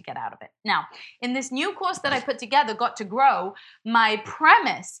actually manage to get out of it. Now, in this new course that I put together, Got to Grow, my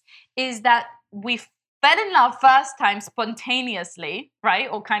premise is that we fell in love first time spontaneously, right?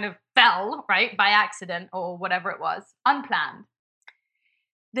 Or kind of fell, right? By accident or whatever it was, unplanned.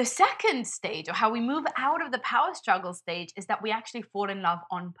 The second stage, or how we move out of the power struggle stage, is that we actually fall in love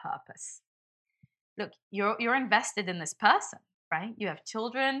on purpose. Look, you're invested in this person, right? You have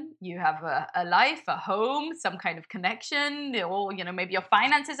children, you have a life, a home, some kind of connection, or maybe your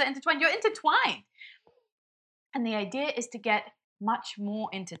finances are intertwined. You're intertwined. And the idea is to get much more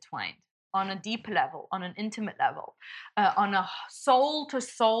intertwined on a deeper level, on an intimate level, on a soul to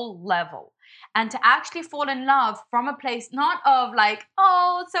soul level, and to actually fall in love from a place not of like,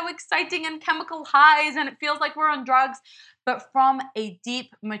 oh, so exciting and chemical highs and it feels like we're on drugs, but from a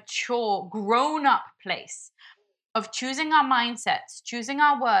deep, mature, grown up place of choosing our mindsets, choosing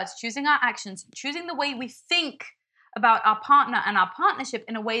our words, choosing our actions, choosing the way we think about our partner and our partnership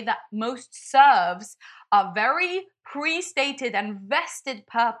in a way that most serves our very pre-stated and vested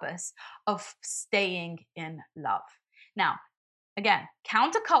purpose of staying in love. Now, again,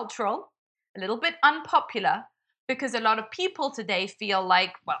 countercultural, a little bit unpopular, because a lot of people today feel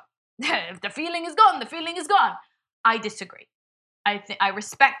like, well, if the feeling is gone, the feeling is gone. I disagree. I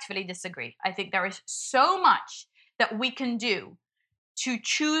respectfully disagree. I think there is so much that we can do to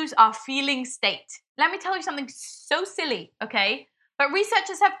choose our feeling state. Let me tell you something so silly, okay? But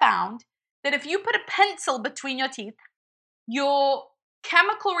researchers have found that if you put a pencil between your teeth, your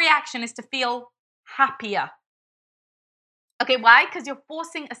chemical reaction is to feel happier. Okay, why? Because you're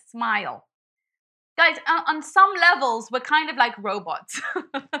forcing a smile. Guys, on some levels, we're kind of like robots.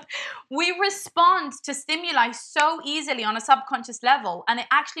 We respond to stimuli so easily on a subconscious level, and it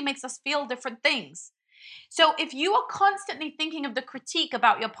actually makes us feel different things. So if you are constantly thinking of the critique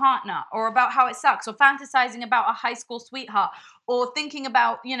about your partner, or about how it sucks, or fantasizing about a high school sweetheart, or thinking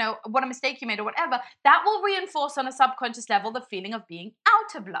about, what a mistake you made or whatever, that will reinforce on a subconscious level the feeling of being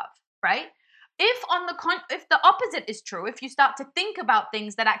out of love, right? If the opposite is true, if you start to think about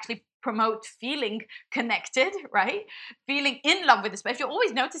things that actually promote feeling connected, right? Feeling in love with this, but if you're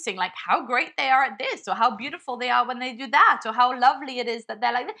always noticing like how great they are at this, or how beautiful they are when they do that, or how lovely it is that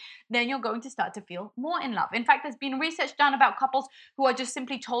they're like that, then you're going to start to feel more in love. In fact, there's been research done about couples who are just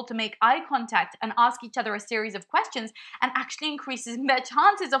simply told to make eye contact and ask each other a series of questions, and actually increases their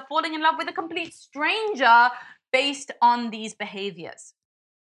chances of falling in love with a complete stranger based on these behaviors.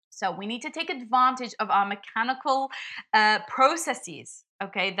 So we need to take advantage of our mechanical processes,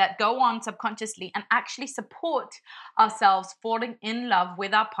 okay, that go on subconsciously, and actually support ourselves falling in love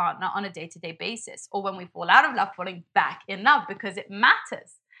with our partner on a day-to-day basis, or when we fall out of love, falling back in love, because it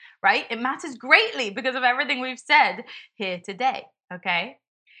matters, right? It matters greatly because of everything we've said here today, okay?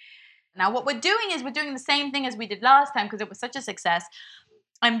 Now, what we're doing is we're doing the same thing as we did last time because it was such a success.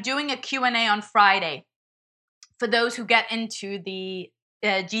 I'm doing a Q&A on Friday for those who get into the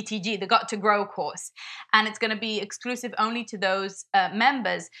GTG, the Got to Grow course. And it's going to be exclusive only to those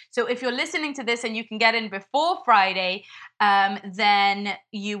members. So if you're listening to this and you can get in before Friday, then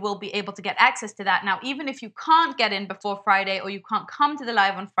you will be able to get access to that. Now, even if you can't get in before Friday, or you can't come to the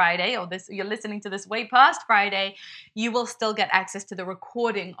live on Friday, or you're listening to this way past Friday, you will still get access to the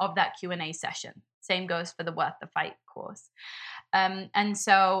recording of that Q&A session. Same goes for the Worth the Fight course. And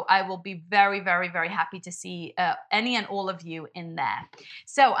so I will be very, very, very happy to see any and all of you in there.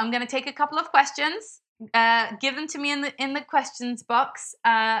 So I'm going to take a couple of questions. Give them to me in the questions box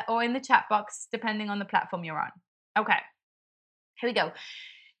or in the chat box, depending on the platform you're on. Okay, here we go.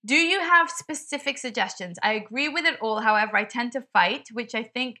 Do you have specific suggestions? I agree with it all. However, I tend to fight, which I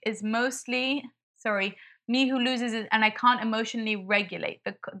think is mostly, me who loses it, and I can't emotionally regulate.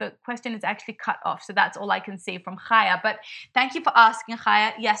 The question is actually cut off, so that's all I can say from Chaya. But thank you for asking,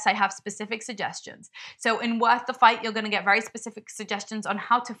 Chaya. Yes, I have specific suggestions. So in Worth the Fight, you're going to get very specific suggestions on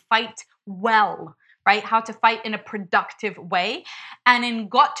how to fight well, right? How to fight in a productive way. And in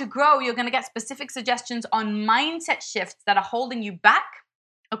Got to Grow, you're going to get specific suggestions on mindset shifts that are holding you back,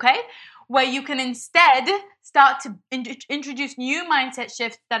 okay? Where you can instead start to introduce new mindset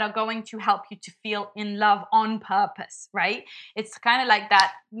shifts that are going to help you to feel in love on purpose, right? It's kind of like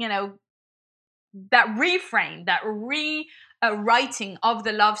that, that reframe, that writing of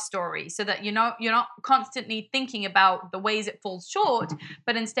the love story, so that you're not constantly thinking about the ways it falls short,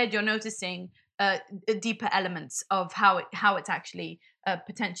 but instead you're noticing deeper elements of how it's actually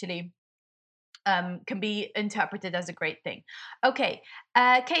potentially can be interpreted as a great thing. Okay,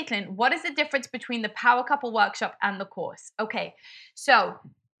 Caitlin, what is the difference between the Power Couple workshop and the course? Okay, so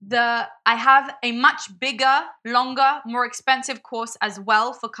I have a much bigger, longer, more expensive course as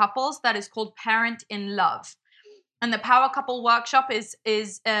well for couples that is called Parent in Love. And the Power Couple workshop is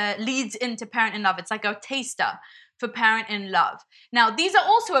leads into Parent in Love. It's like a taster for Parent in Love. Now, these are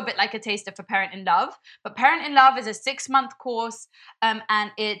also a bit like a taster for Parent in Love, but Parent in Love is a 6-month course,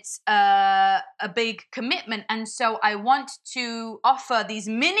 and it's a big commitment. And so I want to offer these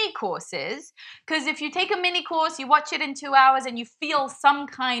mini courses, because if you take a mini course, you watch it in 2 hours, and you feel some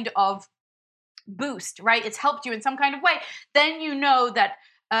kind of boost, right? It's helped you in some kind of way. Then you know that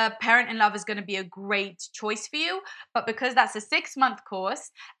Parent in Love is going to be a great choice for you. But because that's a 6-month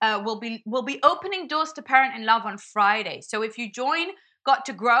course, we'll be opening doors to Parent in Love on Friday. So if you join Got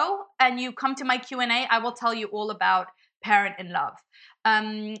to Grow and you come to my Q&A, I will tell you all about Parent in Love.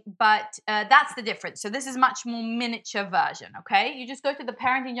 But that's the difference. So this is much more miniature version, okay? You just go to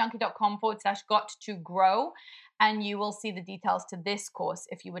theparentingjunkie.com/got to grow, and you will see the details to this course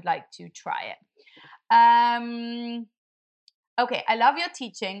if you would like to try it. Okay, I love your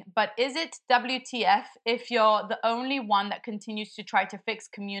teaching, but is it WTF if you're the only one that continues to try to fix,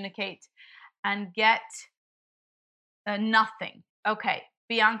 communicate, and get nothing? Okay,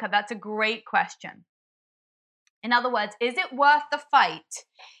 Bianca, that's a great question. In other words, is it worth the fight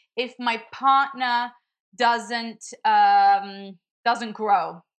if my partner doesn't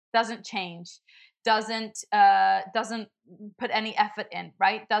grow, doesn't change, doesn't put any effort in,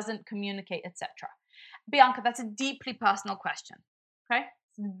 right? Doesn't communicate, etc. Bianca, that's a deeply personal question, okay?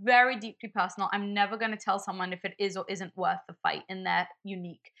 It's very deeply personal. I'm never going to tell someone if it is or isn't worth the fight in their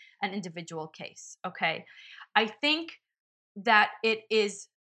unique and individual case, okay? I think that it is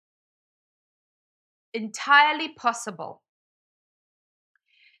entirely possible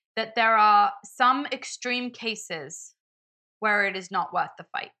that there are some extreme cases where it is not worth the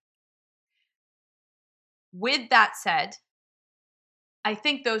fight. With that said, I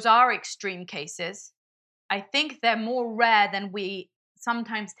think those are extreme cases. I think they're more rare than we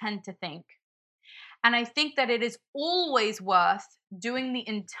sometimes tend to think. And I think that it is always worth doing the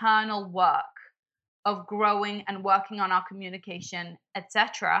internal work of growing and working on our communication,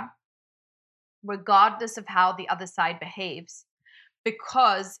 etc., regardless of how the other side behaves,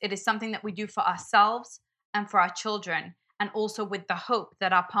 because it is something that we do for ourselves and for our children, and also with the hope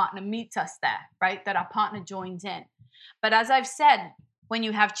that our partner meets us there, right? That our partner joins in. But as I've said, when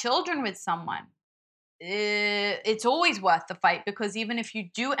you have children with someone, it's always worth the fight, because even if you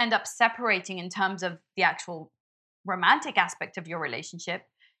do end up separating in terms of the actual romantic aspect of your relationship,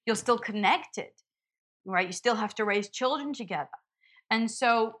 you're still connected, right? You still have to raise children together. And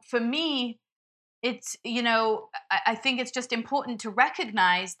so for me, it's, I think it's just important to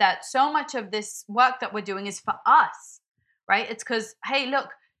recognize that so much of this work that we're doing is for us, right? It's because, hey, look,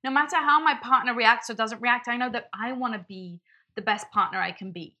 no matter how my partner reacts or doesn't react, I know that I want to be the best partner I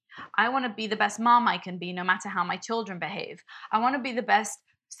can be. I want to be the best mom I can be, no matter how my children behave. I want to be the best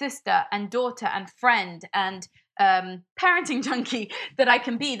sister and daughter and friend and parenting junkie that I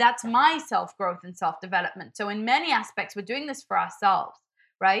can be. That's my self-growth and self-development. So in many aspects, we're doing this for ourselves.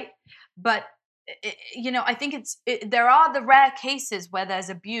 right? But I think there are the rare cases where there's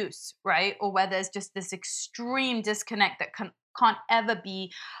abuse, right? Or where there's just this extreme disconnect that can't ever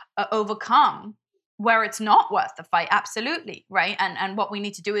be overcome, where it's not worth the fight, absolutely, right? And what we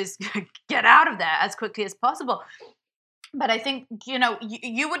need to do is get out of there as quickly as possible. But I think,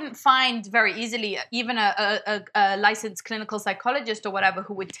 you wouldn't find very easily even a licensed clinical psychologist or whatever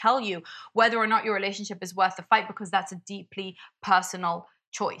who would tell you whether or not your relationship is worth the fight, because that's a deeply personal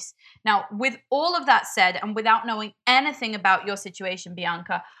choice. Now, with all of that said, and without knowing anything about your situation,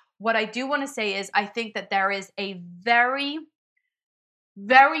 Bianca, what I do want to say is I think that there is a very,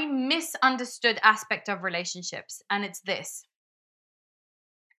 very misunderstood aspect of relationships, and it's this.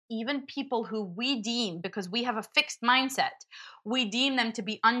 Even people who we deem, because we have a fixed mindset, we deem them to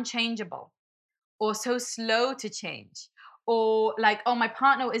be unchangeable or so slow to change, or like, oh, my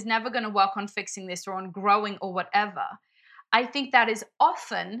partner is never going to work on fixing this or on growing or whatever. I think that is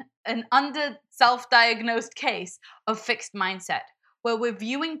often an under self-diagnosed case of fixed mindset, where we're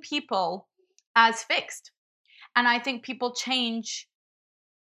viewing people as fixed. And I think people change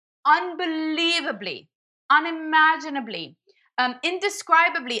unbelievably, unimaginably,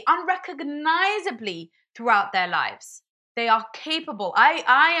 indescribably, unrecognizably throughout their lives. They are capable.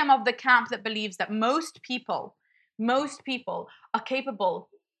 I am of the camp that believes that most people are capable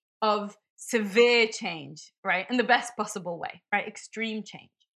of severe change, right? In the best possible way, right? Extreme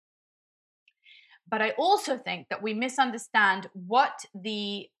change. But I also think that we misunderstand what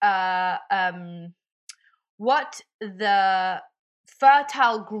the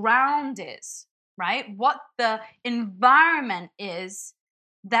fertile ground is, right? What the environment is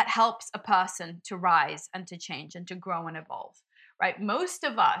that helps a person to rise and to change and to grow and evolve, right? Most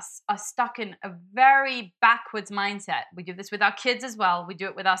of us are stuck in a very backwards mindset. We do this with our kids as well. We do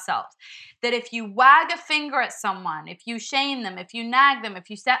it with ourselves. That if you wag a finger at someone, if you shame them, if you nag them, if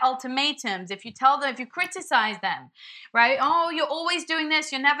you set ultimatums, if you tell them, if you criticize them, right? Oh, you're always doing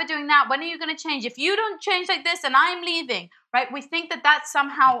this. You're never doing that. When are you going to change? If you don't change like this, and I'm leaving, right? We think that that's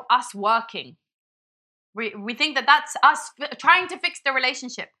somehow us working. We think that that's us trying to fix the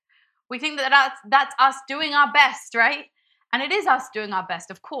relationship. We think that that's us doing our best, right? And it is us doing our best,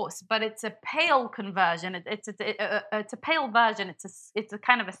 of course, but it's a pale conversion. It's a pale version. It's a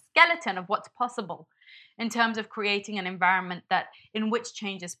kind of a skeleton of what's possible in terms of creating an environment in which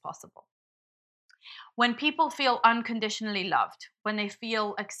change is possible. When people feel unconditionally loved, when they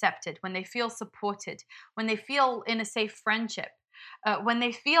feel accepted, when they feel supported, when they feel in a safe friendship, when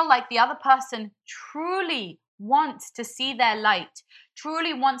they feel like the other person truly wants to see their light,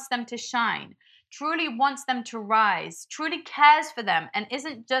 truly wants them to shine, truly wants them to rise, truly cares for them, and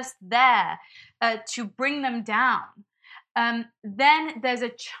isn't just there to bring them down, then there's a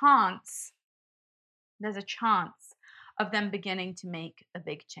chance of them beginning to make a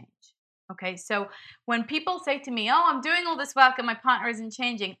big change. Okay, so when people say to me, oh, I'm doing all this work and my partner isn't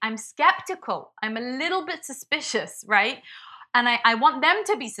changing, I'm skeptical. I'm a little bit suspicious, right? And I want them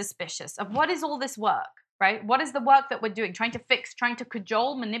to be suspicious of what is all this work, right? What is the work that we're doing? Trying to fix, trying to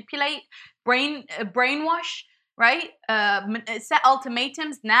cajole, manipulate, brainwash, right? Set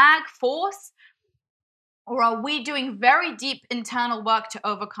ultimatums, nag, force. Or are we doing very deep internal work to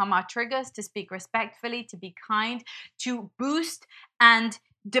overcome our triggers, to speak respectfully, to be kind, to boost and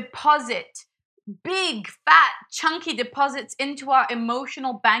deposit big, fat, chunky deposits into our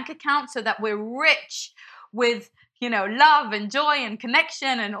emotional bank account so that we're rich with, love and joy and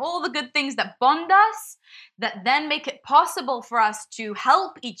connection and all the good things that bond us, that then make it possible for us to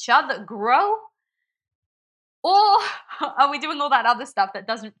help each other grow? Or are we doing all that other stuff that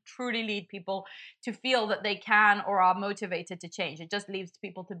doesn't truly lead people to feel that they can or are motivated to change? It just leaves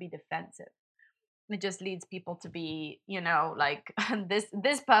people to be defensive. It just leads people to be, like,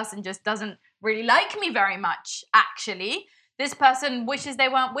 this person just doesn't really like me very much, actually. This person wishes they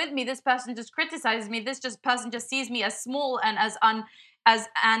weren't with me. This person just criticizes me. Person just sees me as small and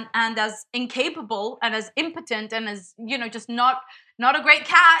as incapable and as impotent and as, just not a great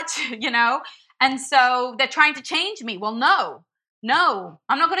catch, And so they're trying to change me. Well, no,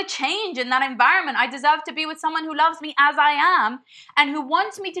 I'm not going to change in that environment. I deserve to be with someone who loves me as I am and who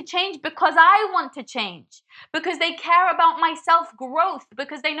wants me to change because I want to change, because they care about my self-growth,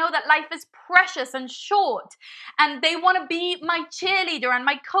 because they know that life is precious and short, and they want to be my cheerleader and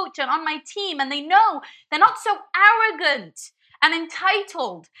my coach and on my team, and they know they're not so arrogant and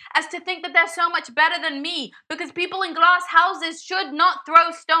entitled as to think that they're so much better than me, because people in glass houses should not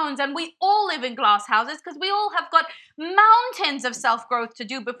throw stones, and we all live in glass houses because we all have got mountains of self-growth to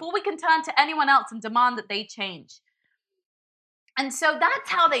do before we can turn to anyone else and demand that they change. And so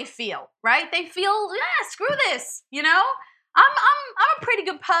that's how they feel, right? They feel, yeah, screw this, I'm a pretty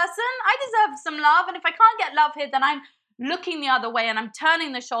good person. I deserve some love. And if I can't get love here, then I'm looking the other way and I'm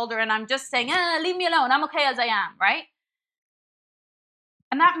turning the shoulder and I'm just saying, leave me alone. I'm okay as I am, right?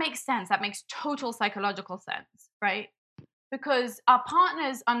 And that makes sense. That makes total psychological sense, right? Because our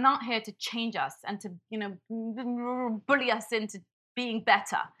partners are not here to change us and to, bully us into being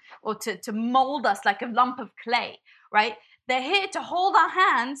better or to mold us like a lump of clay, right? They're here to hold our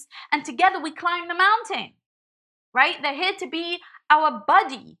hands and together we climb the mountain, right? They're here to be our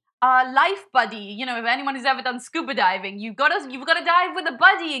buddy, our life buddy. You know, if anyone has ever done scuba diving, you've got to dive with a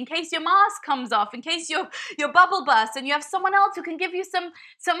buddy in case your mask comes off, in case your bubble bursts, and you have someone else who can give you some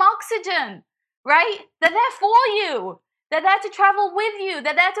oxygen, right? They're there for you. They're there to travel with you.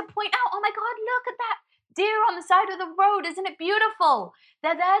 They're there to point out, oh my God, look at that deer on the side of the road. Isn't it beautiful?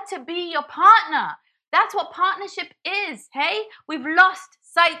 They're there to be your partner. That's what partnership is, hey? We've lost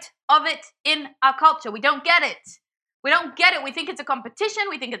sight of it in our culture. We don't get it. We don't get it. We think it's a competition.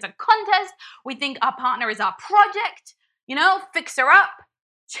 We think it's a contest. We think our partner is our project, fix her up.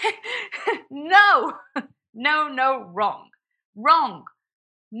 No, no, wrong. Wrong.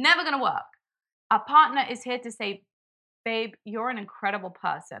 Never going to work. Our partner is here to say, babe, you're an incredible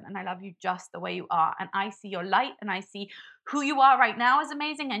person and I love you just the way you are. And I see your light and I see who you are right now is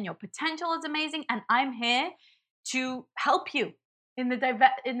amazing and your potential is amazing. And I'm here to help you in the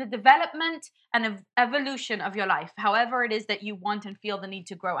development and evolution of your life, however it is that you want and feel the need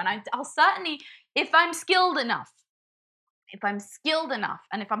to grow. And I'll certainly, if I'm skilled enough and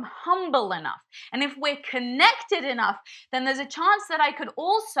if I'm humble enough and if we're connected enough, then there's a chance that I could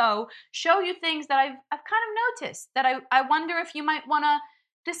also show you things that I've kind of noticed that I wonder if you might want to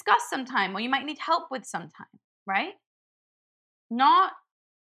discuss sometime or you might need help with sometime, right?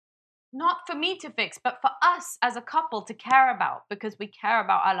 Not for me to fix, but for us as a couple to care about, because we care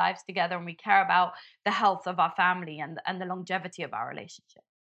about our lives together and we care about the health of our family and the longevity of our relationship.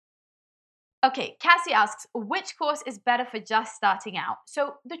 Okay, Cassie asks, which course is better for just starting out?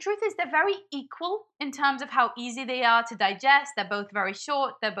 So the truth is they're very equal in terms of how easy they are to digest. They're both very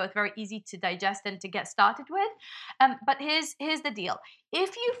short. They're both very easy to digest and to get started with. But here's the deal.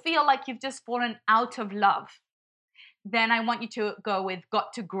 If you feel like you've just fallen out of love, then I want you to go with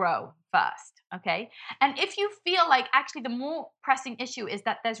Got to Grow first, okay? And if you feel like actually the more pressing issue is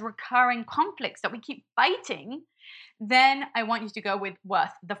that there's recurring conflicts that we keep fighting, then I want you to go with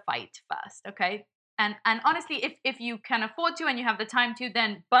Worth the Fight first, okay? And honestly, if you can afford to and you have the time to,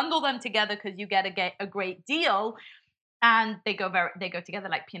 then bundle them together because you get a great deal, and they go together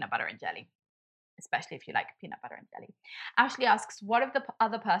like peanut butter and jelly, especially if you like peanut butter and jelly. Ashley asks, what if the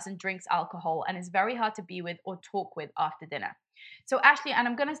other person drinks alcohol and is very hard to be with or talk with after dinner? So Ashley, and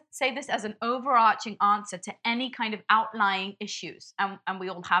I'm going to say this as an overarching answer to any kind of outlying issues, and we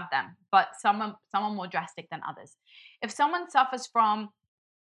all have them, but some are more drastic than others. If someone suffers from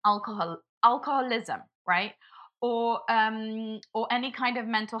alcoholism, right, or any kind of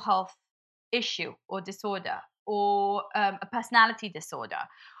mental health issue or disorder, or a personality disorder,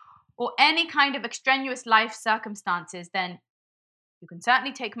 or any kind of extraneous life circumstances, then you can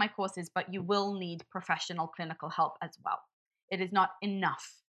certainly take my courses, but you will need professional clinical help as well. It is not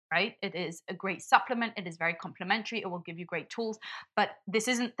enough, right? It is a great supplement. It is very complementary. It will give you great tools, but this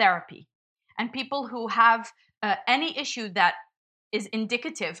isn't therapy. And people who have any issue that is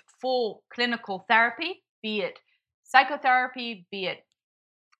indicative for clinical therapy, be it psychotherapy, be it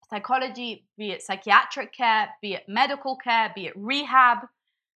psychology, be it psychiatric care, be it medical care, be it rehab,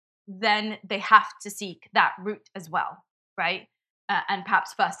 then they have to seek that route as well, right? And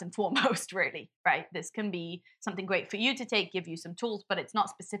perhaps first and foremost, really, right? This can be something great for you to take, give you some tools, but it's not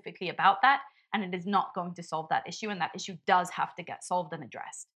specifically about that. And it is not going to solve that issue. And that issue does have to get solved and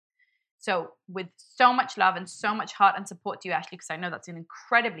addressed. So with so much love and so much heart and support to you, Ashley, because I know that's an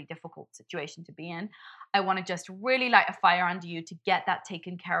incredibly difficult situation to be in, I want to just really light a fire under you to get that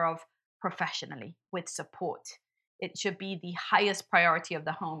taken care of professionally with support. It should be the highest priority of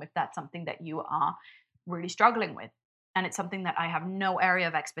the home if that's something that you are really struggling with. And it's something that I have no area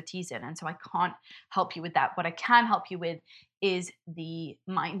of expertise in. And so I can't help you with that. What I can help you with is the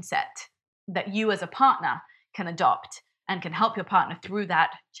mindset that you as a partner can adopt and can help your partner through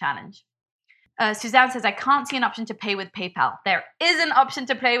that challenge. Suzanne says, I can't see an option to pay with PayPal. There is an option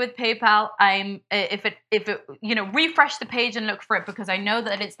to pay with PayPal. If it refresh the page and look for it, because I know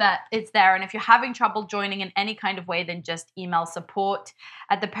that it's there. And if you're having trouble joining in any kind of way, then just email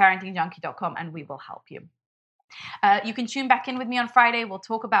support@theparentingjunkie.com and we will help you. You can tune back in with me on Friday. We'll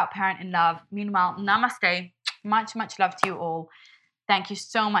talk about Parent in Love. Meanwhile, namaste. Much, much love to you all. Thank you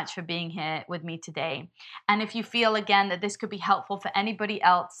so much for being here with me today. And if you feel again that this could be helpful for anybody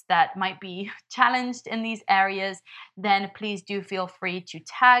else that might be challenged in these areas, then please do feel free to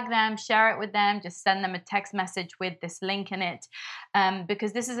tag them, share it with them, just send them a text message with this link in it,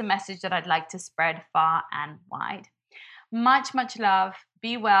 because this is a message that I'd like to spread far and wide. Much, much love.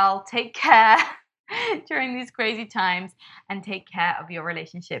 Be well. Take care during these crazy times and take care of your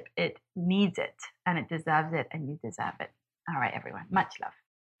relationship. It needs it and it deserves it, and you deserve it. All right, everyone. Much love.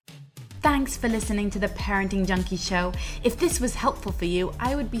 Thanks for listening to the Parenting Junkie Show. If this was helpful for you,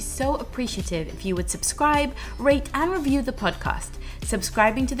 I would be so appreciative if you would subscribe, rate, and review the podcast.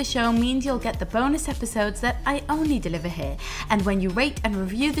 Subscribing to the show means you'll get the bonus episodes that I only deliver here. And when you rate and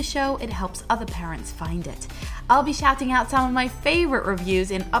review the show, it helps other parents find it. I'll be shouting out some of my favorite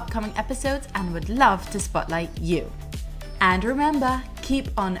reviews in upcoming episodes and would love to spotlight you. And remember, keep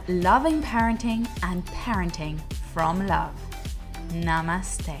on loving parenting and parenting from love.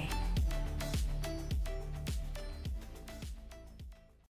 Namaste.